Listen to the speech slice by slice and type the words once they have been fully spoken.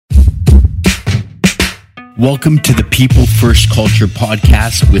Welcome to the People First Culture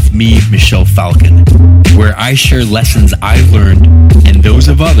podcast with me, Michelle Falcon, where I share lessons I've learned and those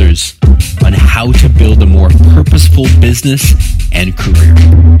of others on how to build a more purposeful business and career.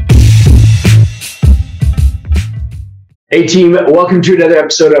 Hey team, welcome to another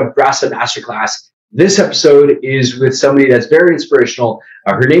episode of Brasa Masterclass. This episode is with somebody that's very inspirational.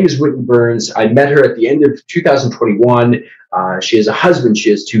 Her name is Whitney Burns. I met her at the end of 2021. She has a husband. She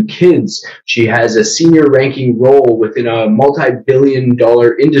has 2 kids. She has a senior ranking role within a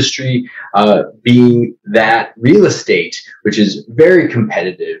multi-billion-dollar industry, being that real estate, which is very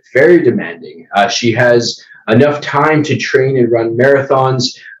competitive, very demanding. She has enough time to train and run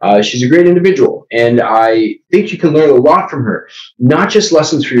marathons. She's a great individual, and I think you can learn a lot from her. Not just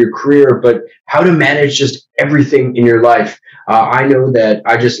lessons for your career, but how to manage just everything in your life. I know that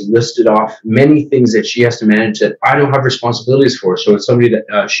I just listed off many things that she has to manage that I don't have responsibilities for. So it's somebody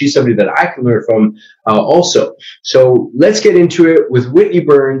that she's somebody that I can learn from also. So let's get into it with Whitney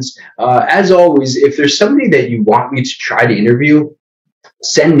Burns. As always, if there's somebody that you want me to try to interview,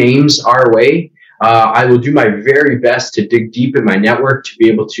 send names our way. I will do my very best to dig deep in my network to be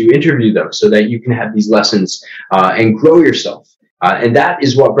able to interview them so that you can have these lessons and grow yourself. And that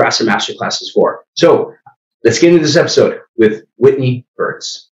is what Brasa Masterclass is for. So let's get into this episode with Whitney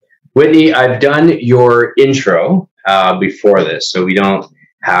Burns. Whitney, I've done your intro before this, so we don't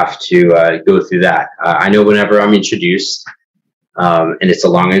have to go through that. I know whenever I'm introduced, and it's a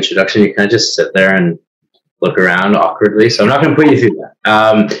long introduction, you kind of just sit there and look around awkwardly. So I'm not going to put you through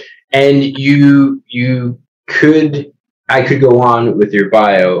that. And I could go on with your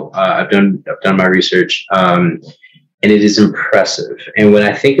bio. I've done my research, and it is impressive. And when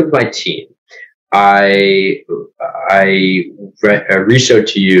I think of my team, I reached out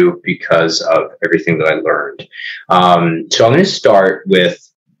to you because of everything that I learned. So I'm going to start with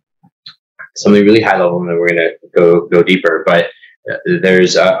something really high level, and then we're going to go deeper. But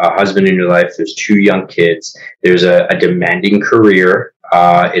there's a husband in your life. There's 2 young kids. There's a demanding career.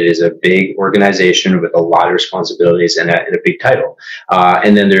 It is a big organization with a lot of responsibilities and a big title.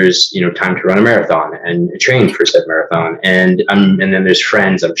 And then there's, time to run a marathon and train for said marathon. And then there's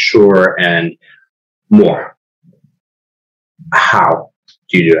friends, I'm sure, and more. How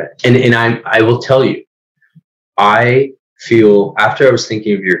do you do it? And I will tell you, I feel after I was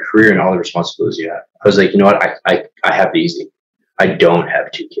thinking of your career and all the responsibilities you have, I was like, you know what? I have it easy. I don't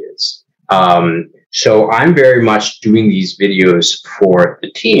have 2 kids. So I'm very much doing these videos for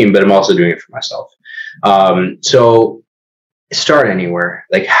the team, but I'm also doing it for myself. So start anywhere.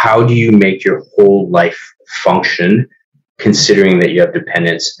 Like, how do you make your whole life function, considering that you have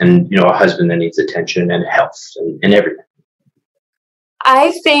dependents and, a husband that needs attention and health and everything?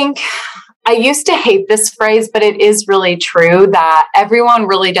 I think I used to hate this phrase, but it is really true that everyone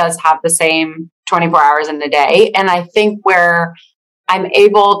really does have the same 24 hours in a day. And I think where I'm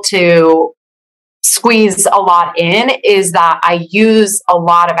able to squeeze a lot in is that I use a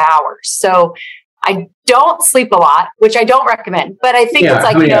lot of hours. So I don't sleep a lot, which I don't recommend, but I think it's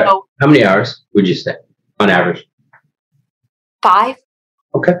like, how many hours would you say on average? 5.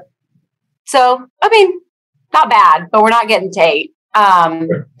 Okay. So, not bad, but we're not getting to 8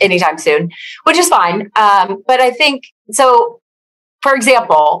 anytime soon, which is fine. But I think, so for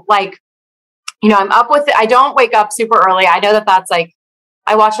example, I'm up with, I don't wake up super early. I know that that's like,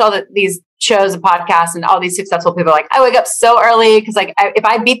 I watch all these shows and podcasts and all these successful people I wake up so early because if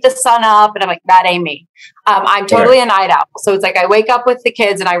I beat the sun up and I'm like, that ain't me. I'm totally a night owl. So it's like I wake up with the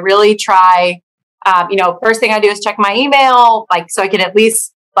kids and I really try, first thing I do is check my email, so I can at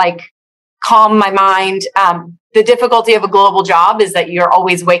least calm my mind. The difficulty of a global job is that you're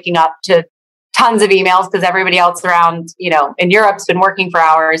always waking up to tons of emails because everybody else around, in Europe's been working for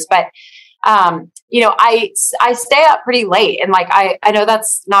hours, but I stay up pretty late and I know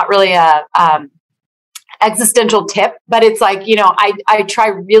that's not really a existential tip, but it's I try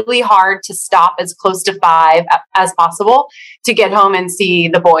really hard to stop as close to 5 as possible to get home and see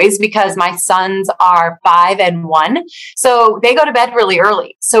the boys because my sons are 5 and 1. So they go to bed really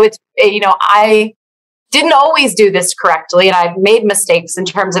early. So it's, I didn't always do this correctly and I've made mistakes in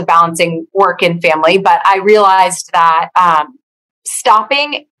terms of balancing work and family, but I realized that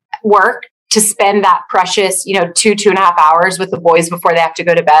stopping work to spend that precious, 2.5 hours with the boys before they have to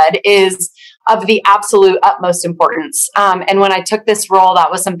go to bed is of the absolute utmost importance. And when I took this role,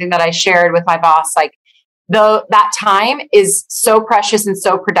 that was something that I shared with my boss, though that time is so precious and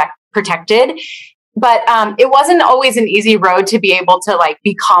so protected, but it wasn't always an easy road to be able to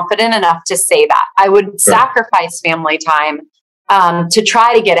be confident enough to say that. I would sacrifice family time to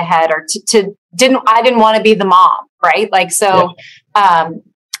try to get ahead or I didn't want to be the mom, right?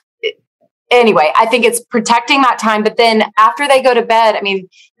 anyway, I think it's protecting that time. But then after they go to bed, I mean,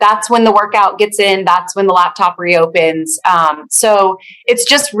 that's when the workout gets in. That's when the laptop reopens. So it's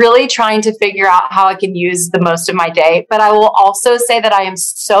just really trying to figure out how I can use the most of my day. But I will also say that I am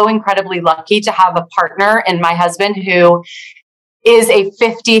so incredibly lucky to have a partner in my husband who is a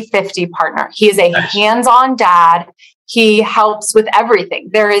 50-50 partner. He is a hands-on dad. He helps with everything.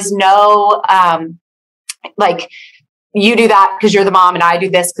 There is no, like, you do that because you're the mom and I do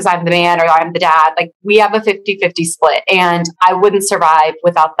this because I'm the man or I'm the dad. Like, we have a 50-50 split, and I wouldn't survive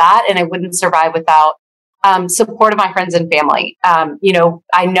without that. And I wouldn't survive without support of my friends and family. You know,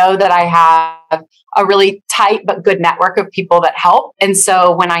 I know that I have a really tight but good network of people that help. And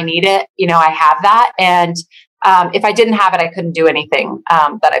so when I need it, you know, I have that. And if I didn't have it, I couldn't do anything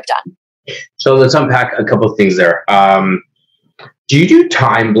that I've done. So let's unpack a couple of things there. Do you do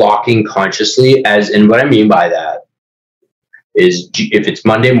time blocking consciously? And what I mean by that is, if it's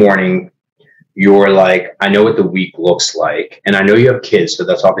Monday morning, you're like, I know what the week looks like, and I know you have kids, so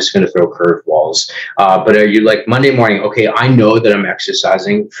that's obviously going to throw curveballs. But are you like, Monday morning, okay, I know that I'm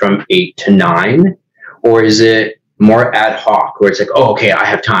exercising from 8 to 9, or is it more ad hoc, where it's like, oh, okay, I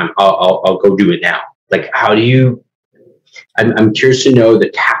have time, I'll go do it now? Like, how do you? I'm curious to know the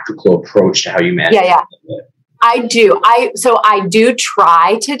tactical approach to how you manage. Yeah. I do. I do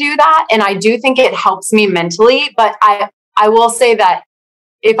try to do that, and I do think it helps me mentally. But I will say that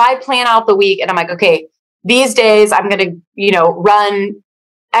if I plan out the week and I'm like, okay, these days I'm going to, you know, run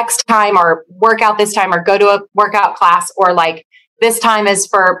X time or work out this time or go to a workout class, or like this time is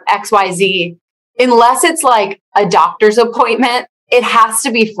for XYZ, unless it's like a doctor's appointment, it has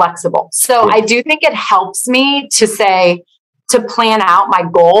to be flexible. So I do think it helps me to plan out my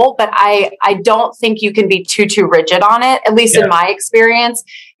goal, but I don't think you can be too rigid on it, at least in my experience,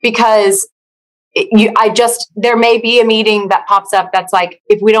 because there may be a meeting that pops up that's like,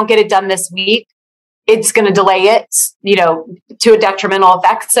 if we don't get it done this week, it's going to delay it, you know, to a detrimental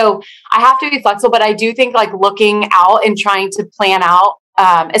effect. So I have to be flexible, but I do think like looking out and trying to plan out,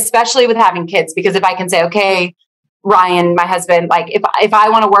 especially with having kids, because if I can say, okay, Ryan, my husband, like if I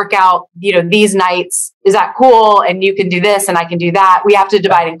want to work out, you know, these nights, is that cool? And you can do this and I can do that. We have to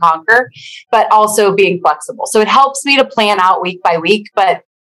divide and conquer, but also being flexible. So it helps me to plan out week by week, but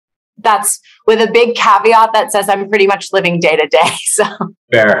that's with a big caveat that says I'm pretty much living day to day. So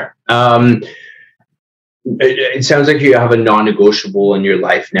fair. It sounds like you have a non-negotiable in your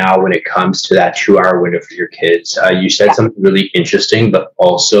life now when it comes to that 2-hour window for your kids. You said something really interesting, but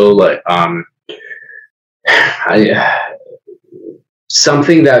also like,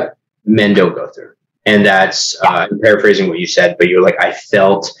 something that men don't go through. And that's, I'm paraphrasing what you said, but you're like, I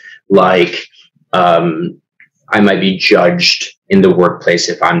felt like, I might be judged in the workplace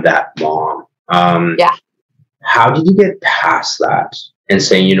if I'm that mom. How did you get past that and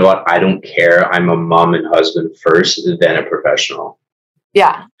saying, you know what, I don't care, I'm a mom and husband first, then a professional?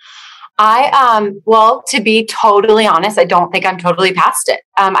 Yeah. Well, to be totally honest, I don't think I'm totally past it.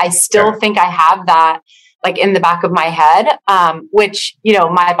 I still think I have that like in the back of my head, which, you know,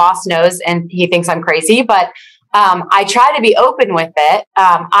 my boss knows and he thinks I'm crazy, but I try to be open with it.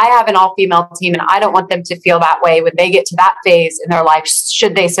 I have an all-female team, and I don't want them to feel that way when they get to that phase in their life,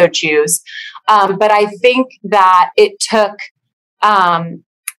 should they so choose. But I think that it took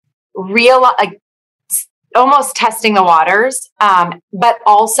almost testing the waters, but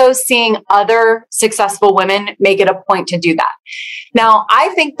also seeing other successful women make it a point to do that. Now, I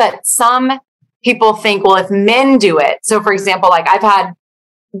think that some people think, well, if men do it, so for example, like I've had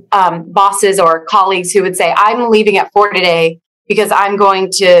bosses or colleagues who would say, I'm leaving at 4 today because I'm going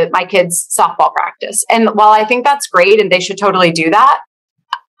to my kids' softball practice. And while I think that's great and they should totally do that,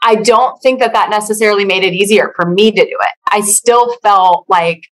 I don't think that necessarily made it easier for me to do it. I still felt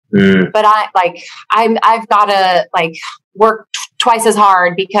like, but I've got to like work twice as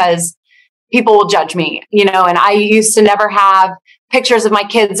hard because people will judge me, you know. And I used to never have pictures of my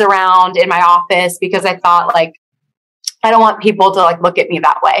kids around in my office because I thought like, I don't want people to like look at me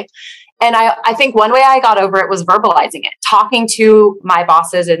that way. And I think one way I got over it was verbalizing it, talking to my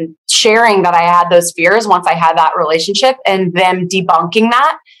bosses and sharing that I had those fears once I had that relationship, and them debunking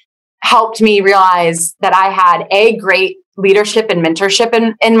that helped me realize that I had a great leadership and mentorship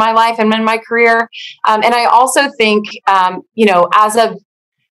in my life and in my career. And I also think, you know, as of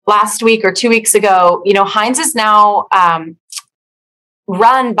last week or 2 weeks ago, you know, Heinz is now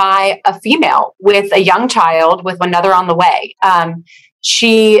run by a female with a young child with another on the way.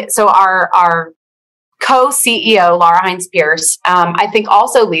 So our co-CEO, Laura Heinz Pierce, I think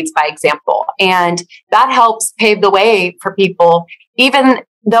also leads by example. And that helps pave the way for people, even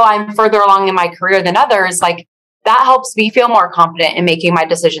though I'm further along in my career than others. Like, that helps me feel more confident in making my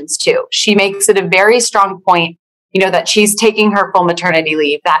decisions too. She makes it a very strong point, that she's taking her full maternity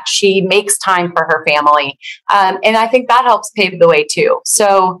leave, that she makes time for her family. And I think that helps pave the way too.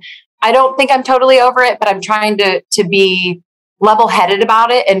 So I don't think I'm totally over it, but I'm trying to be level-headed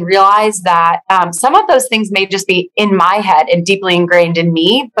about it and realize that some of those things may just be in my head and deeply ingrained in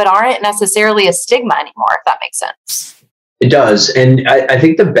me, but aren't necessarily a stigma anymore, if that makes sense. It does. And I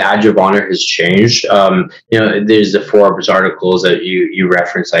think the badge of honor has changed. There's the Forbes articles that you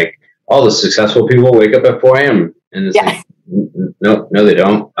reference, like all the successful people wake up at 4 a.m. And it's like, no, they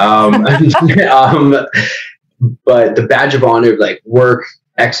don't. But the badge of honor of like work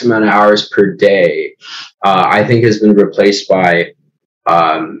X amount of hours per day, I think has been replaced by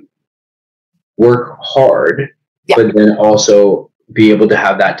work hard, but then also be able to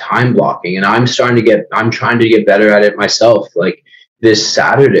have that time blocking. And I'm trying to get better at it myself. Like this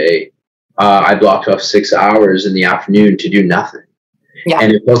Saturday, I blocked off 6 hours in the afternoon to do nothing. Yeah.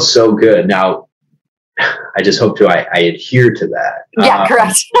 And it felt so good. Now, I just hope I adhere to that. Yeah,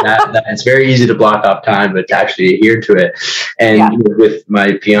 correct. that it's very easy to block off time, but to actually adhere to it. And with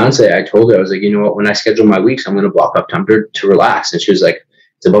my fiance, I told her, I was like, you know what, when I schedule my weeks, I'm going to block off time to relax. And she was like,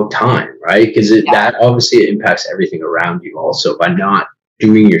 it's about time, right? Because that obviously impacts everything around you also by not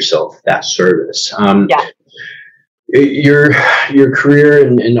doing yourself that service. Your career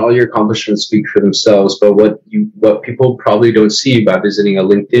and all your accomplishments speak for themselves, but what people probably don't see by visiting a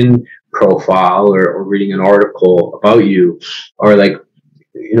LinkedIn profile or reading an article about you are like,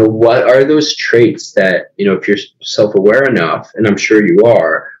 what are those traits that, if you're self-aware enough, and I'm sure you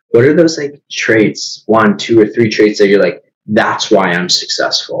are, what are those like traits, 1, 2, or 3 traits that you're like, that's why I'm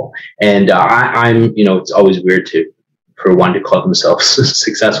successful? And I'm, it's always weird for one to call themselves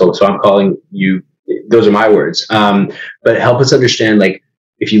successful. So I'm calling you, those are my words. But help us understand, like,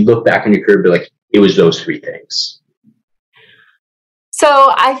 if you look back on your career, be like, it was those 3 things.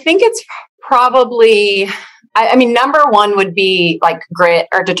 So I think it's probably, number 1 would be like grit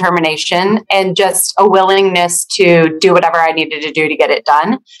or determination and just a willingness to do whatever I needed to do to get it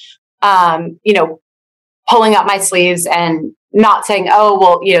done. Pulling up my sleeves and not saying, oh,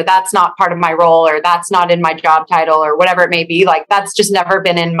 well, that's not part of my role or that's not in my job title or whatever it may be. Like that's just never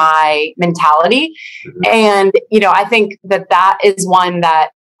been in my mentality. Mm-hmm. And, I think that is one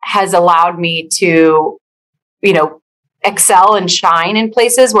that has allowed me to, excel and shine in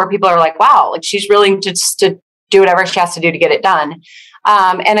places where people are like, wow, like she's willing to do whatever she has to do to get it done.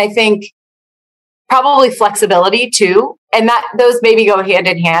 And I think probably flexibility too. And that those maybe go hand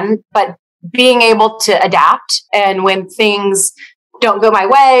in hand, but being able to adapt, and when things don't go my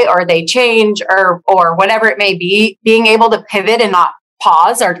way or they change or whatever it may be, being able to pivot and not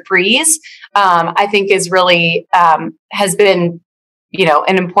pause or freeze, I think is really has been,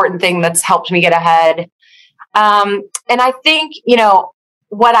 an important thing that's helped me get ahead. And I think,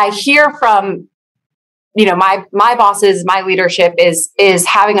 what I hear from, my bosses, my leadership is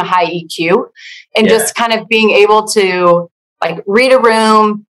having a high EQ and just kind of being able to like read a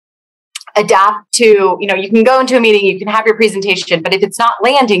room, adapt to, you can go into a meeting, you can have your presentation, but if it's not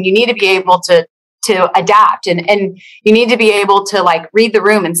landing, you need to be able to adapt and you need to be able to like read the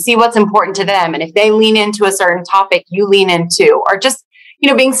room and see what's important to them. And if they lean into a certain topic, you lean into, or just,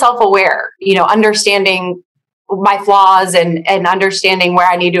 being self-aware, understanding my flaws and understanding where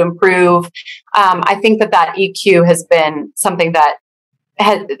I need to improve. I think that EQ has been something that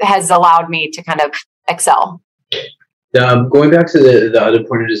has allowed me to kind of excel. Going back to the other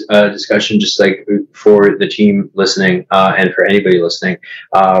point of discussion, just like for the team listening and for anybody listening,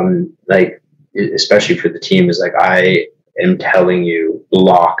 like especially for the team, is like I am telling you,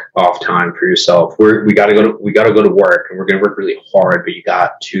 block off time for yourself. We got to go to work, and we're going to work really hard, but you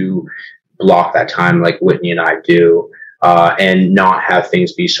got to block that time, like Whitney and I do, and not have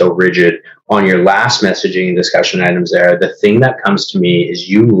things be so rigid. On your last messaging discussion items there, the thing that comes to me is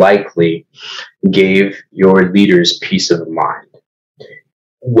you likely gave your leaders peace of mind,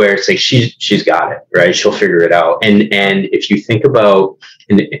 where it's like she's got it, right? She'll figure it out. And if you think about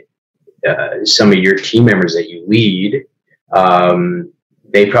some of your team members that you lead,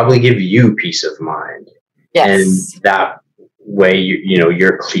 they probably give you peace of mind. Yes. And that way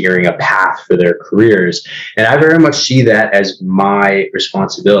you're clearing a path for their careers. And I very much see that as my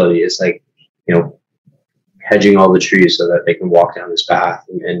responsibility. It's like, hedging all the trees so that they can walk down this path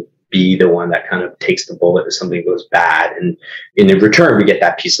and be the one that kind of takes the bullet if something goes bad. And in return, we get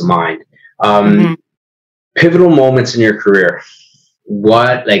that peace of mind. Pivotal moments in your career.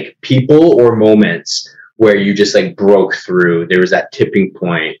 What, like, people or moments where you just like broke through? There was that tipping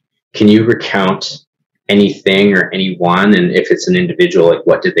point. Can you recount anything or anyone? And if it's an individual, like,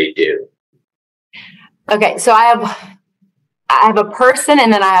 what did they do? Okay, so I have a person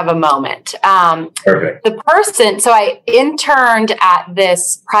and then I have a moment. Perfect. The person, so I interned at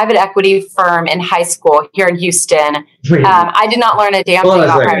this private equity firm in high school here in Houston. I did not learn a damn thing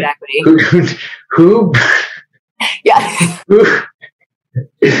about private equity. Who Yeah.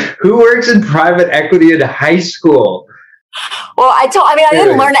 Who works in private equity in high school? Well, I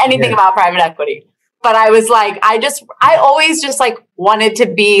didn't learn anything about private equity. But I was like, I always just like wanted to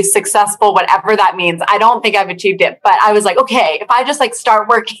be successful, whatever that means. I don't think I've achieved it, but I was like, okay, if I just like start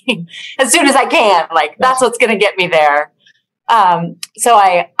working as soon as I can, like that's what's going to get me there. So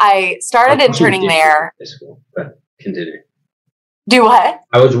I started interning there. High school, but continue. Do what?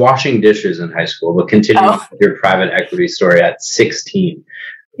 I was washing dishes in high school, but continue your private equity story at 16.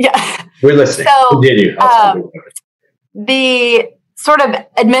 Yeah. We're listening. So, continue. The sort of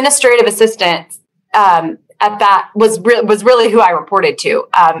administrative assistant at that was really who I reported to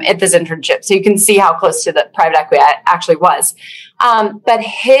at this internship. So you can see how close to the private equity I actually was. But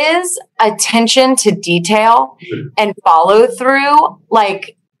his attention to detail and follow through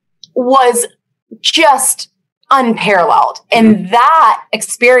like was just unparalleled. And that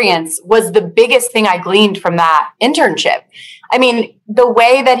experience was the biggest thing I gleaned from that internship. I mean, the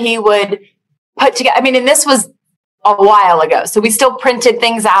way that he would put together, and this was a while ago. So we still printed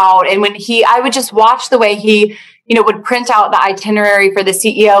things out. And I would just watch the way he, would print out the itinerary for the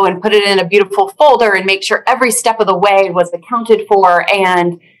CEO and put it in a beautiful folder and make sure every step of the way was accounted for.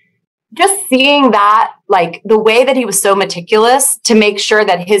 And just seeing that, like the way that he was so meticulous to make sure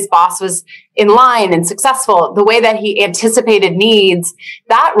that his boss was in line and successful, the way that he anticipated needs,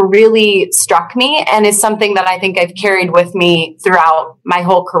 that really struck me and is something that I think I've carried with me throughout my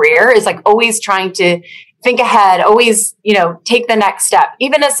whole career, is like always trying to think ahead, always, take the next step,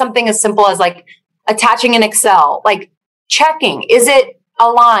 even as something as simple as like attaching an Excel, like checking, is it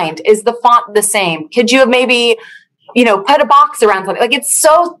aligned? Is the font the same? Could you have maybe, put a box around something? Like it's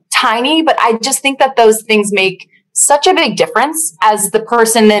so tiny, but I just think that those things make such a big difference as the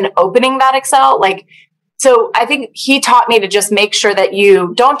person then opening that Excel. So I think he taught me to just make sure that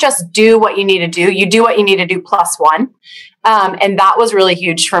you don't just do what you need to do, you do what you need to do plus one. And that was really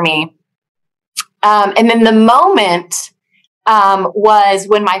huge for me. And then the moment was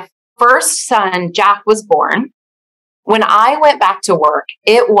when my first son, Jack, was born. When I went back to work,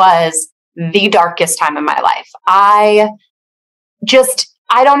 it was the darkest time of my life. I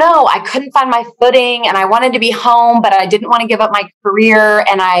don't know. I couldn't find my footing and I wanted to be home, but I didn't want to give up my career.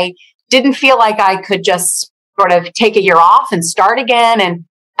 And I didn't feel like I could just sort of take a year off and start again. And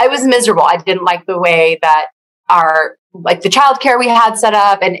I was miserable. I didn't like the way that the childcare we had set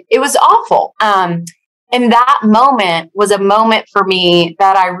up, and it was awful. And that moment was a moment for me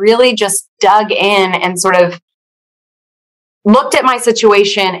that I really just dug in and sort of looked at my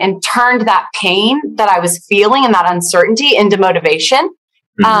situation and turned that pain that I was feeling and that uncertainty into motivation.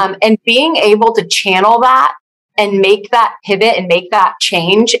 Mm-hmm. And being able to channel that and make that pivot and make that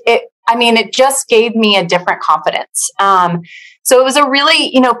change, it just gave me a different confidence. So it was a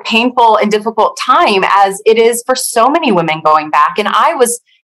really, painful and difficult time, as it is for so many women going back. And I was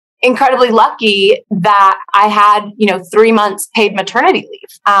incredibly lucky that I had, 3 months paid maternity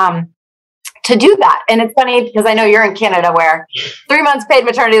leave to do that. And it's funny because I know you're in Canada where 3 months paid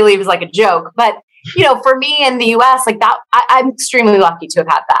maternity leave is like a joke, but for me in the US, like that, I'm extremely lucky to have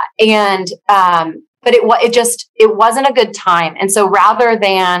had that. And, but it wasn't a good time. And so rather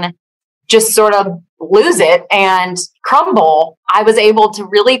than just sort of lose it and crumble, I was able to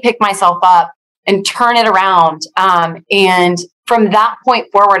really pick myself up and turn it around. And from that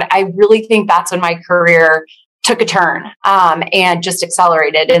point forward, I really think that's when my career took a turn, and just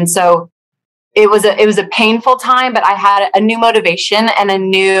accelerated. And so it was a painful time, but I had a new motivation and a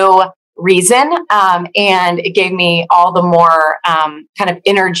new reason. And it gave me all the more kind of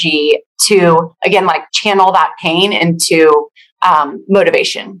energy to, again, like channel that pain into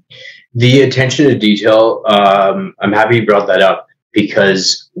motivation. The attention to detail, I'm happy you brought that up,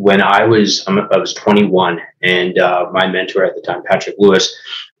 because when I was 21 and my mentor at the time, Patrick Lewis,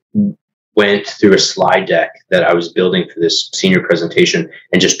 went through a slide deck that I was building for this senior presentation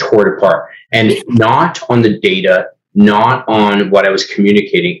and just tore it apart. And not on the data, not on what I was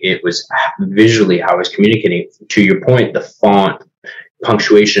communicating. It was visually how I was communicating. To your point, the font,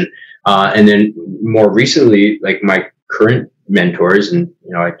 punctuation. And then more recently, like my current mentors, and,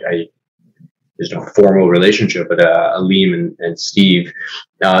 I there's no formal relationship, but Aleem and Steve,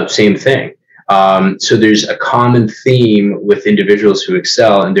 same thing. So there's a common theme with individuals who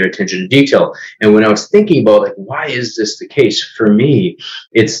excel in their attention to detail. And when I was thinking about why is this the case? For me,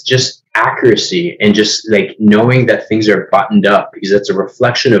 it's just accuracy and just like knowing that things are buttoned up, because that's a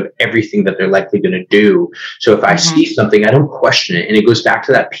reflection of everything that they're likely going to do. So if I see something, I don't question it. And it goes back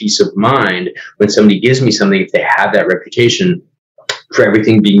to that peace of mind when somebody gives me something, if they have that reputation for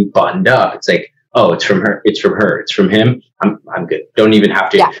everything being buttoned up, it's like, oh, it's from her, it's from her, it's from him. I'm good. Don't even have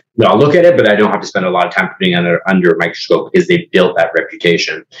to, I'll look at it, but I don't have to spend a lot of time putting it under a microscope because they built that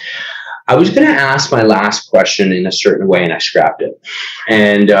reputation. I was going to ask my last question in a certain way, and I scrapped it.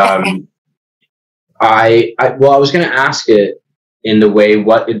 And I was going to ask it in the way,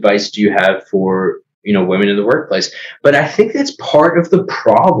 what advice do you have for, women in the workplace? But I think that's part of the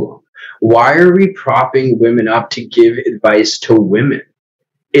problem. Why are we propping women up to give advice to women?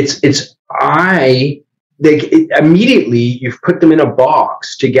 Immediately you've put them in a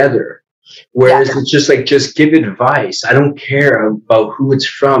box together. Whereas it's just like, just give advice. I don't care about who it's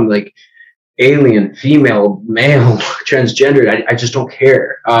from. Like, alien, female, male, transgendered. I just don't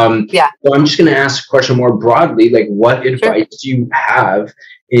care. So I'm just going to ask a question more broadly, like, what advice do you have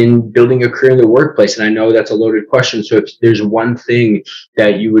in building a career in the workplace? And I know that's a loaded question. So if there's one thing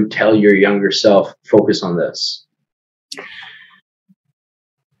that you would tell your younger self, focus on this.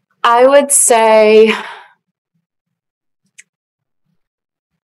 I would say,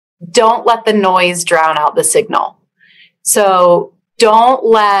 don't let the noise drown out the signal. So don't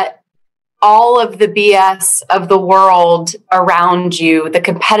let all of the BS of the world around you, the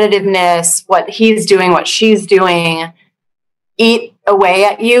competitiveness, what he's doing, what she's doing, eat away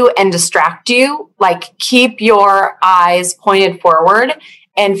at you and distract you. Like, keep your eyes pointed forward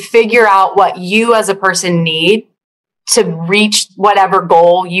and figure out what you as a person need to reach whatever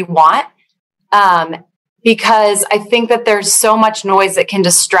goal you want. Because I think that there's so much noise that can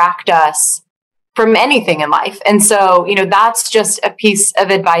distract us from anything in life. And so, that's just a piece of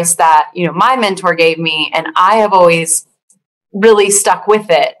advice that, my mentor gave me, and I have always really stuck with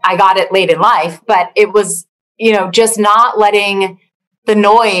it. I got it late in life, but it was, just not letting the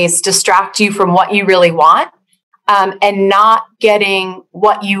noise distract you from what you really want, and not letting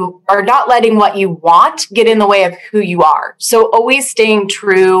what you want get in the way of who you are. So always staying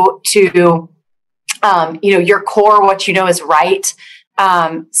true to, your core, what you know is right.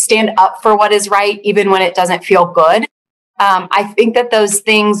 Stand up for what is right, even when it doesn't feel good. I think that those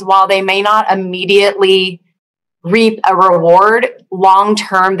things, while they may not immediately reap a reward,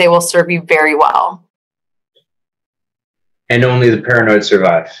 long-term, they will serve you very well. And only the paranoid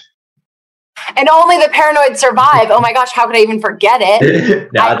survive. And only the paranoid survive. Oh my gosh, how could I even forget it?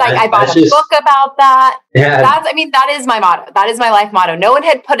 I bought a book about that. Yeah. That is my motto. That is my life motto. No one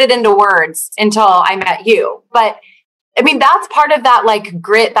had put it into words until I met you. But that's part of that, like,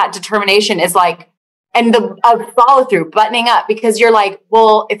 grit, that determination is like, and the follow through, buttoning up, because you're like,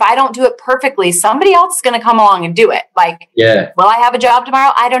 well, if I don't do it perfectly, somebody else is going to come along and do it. Like, will I have a job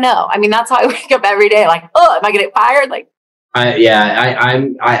tomorrow? I don't know. That's how I wake up every day. Like, oh, am I going to get fired? Like, I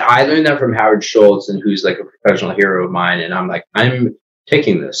learned that from Howard Schultz, and who's like a professional hero of mine. And I'm like, I'm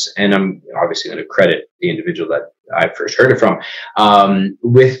taking this, and I'm obviously going to credit the individual that I first heard it from.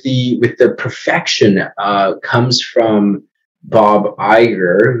 With the perfection comes from Bob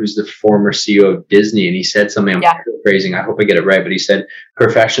Iger, who's the former CEO of Disney, and he said something, I'm paraphrasing, I hope I get it right, but he said,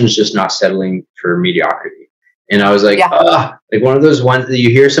 perfection is just not settling for mediocrity. And I was like, like one of those ones that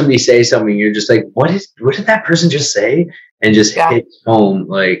you hear somebody say something, you're just like, what did that person just say? And just hits home.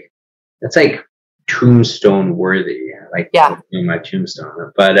 Like, that's like tombstone worthy. Like, in my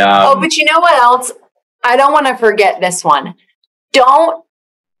tombstone. But but you know what else? I don't want to forget this one. Don't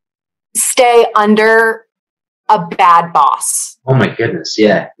stay under a bad boss. Oh my goodness.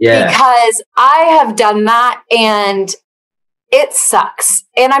 Yeah. Yeah. Because I have done that and it sucks.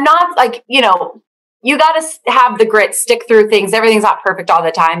 And I'm not like, you got to have the grit, stick through things. Everything's not perfect all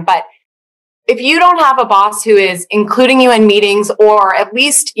the time. But if you don't have a boss who is including you in meetings, or at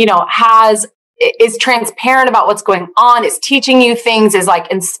least, is transparent about what's going on, is teaching you things, is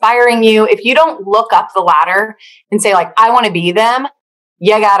like inspiring you. If you don't look up the ladder and say like, I want to be them,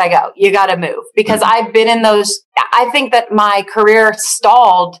 you gotta go, you gotta move. Because I've been in those, I think that my career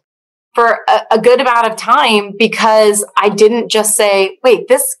stalled for a good amount of time because I didn't just say, wait,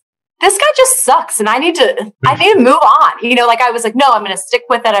 this guy just sucks and I need to move on. Like I was like, no, I'm going to stick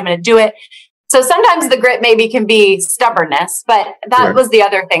with it. I'm going to do it. So sometimes the grit maybe can be stubbornness, but that was the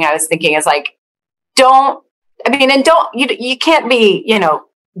other thing I was thinking is like, you can't be,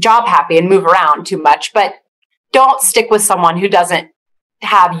 job happy and move around too much, but don't stick with someone who doesn't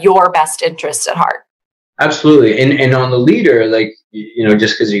have your best interest at heart. Absolutely. And on the leader, like,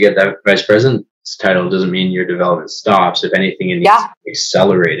 just because you get that vice president title doesn't mean your development stops. If anything, it needs to be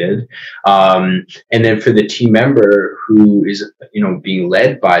accelerated. And then for the team member who is, being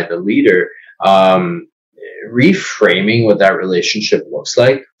led by the leader, reframing what that relationship looks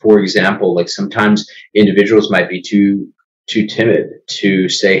like. For example, like sometimes individuals might be too timid to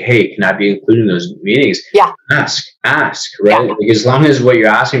say, hey, can I be included in those meetings? Yeah. Ask, right? Like, as long as what you're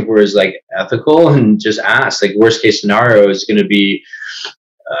asking for is like ethical, and just ask. Like, worst case scenario is going to be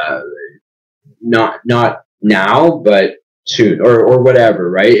not now, but soon, or whatever,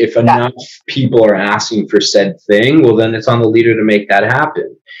 right? If enough people are asking for said thing, well, then it's on the leader to make that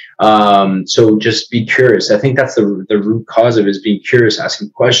happen. So just be curious. I think that's the root cause of it, is being curious, asking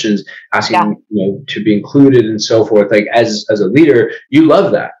questions, asking, to be included and so forth. Like as a leader, you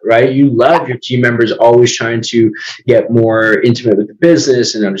love that, right? You love your team members always trying to get more intimate with the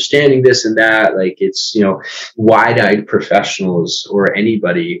business and understanding this and that. Like it's, wide-eyed professionals, or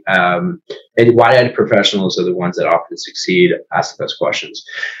anybody, and wide-eyed professionals are the ones that often succeed, ask the best questions.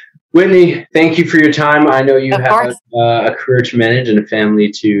 Whitney, thank you for your time. I know you have a career to manage and a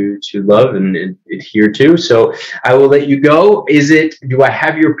family to love and adhere to. So I will let you go. Do I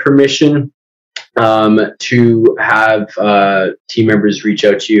have your permission to have team members reach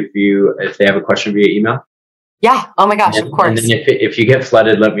out to you if they have a question via email? Yeah. Oh my gosh, of course. And then if you get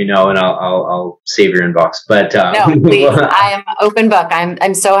flooded, let me know and I'll save your inbox. But no, please. I am open book.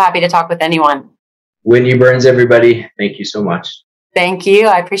 I'm so happy to talk with anyone. Whitney Burns, everybody. Thank you so much. Thank you.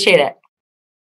 I appreciate it.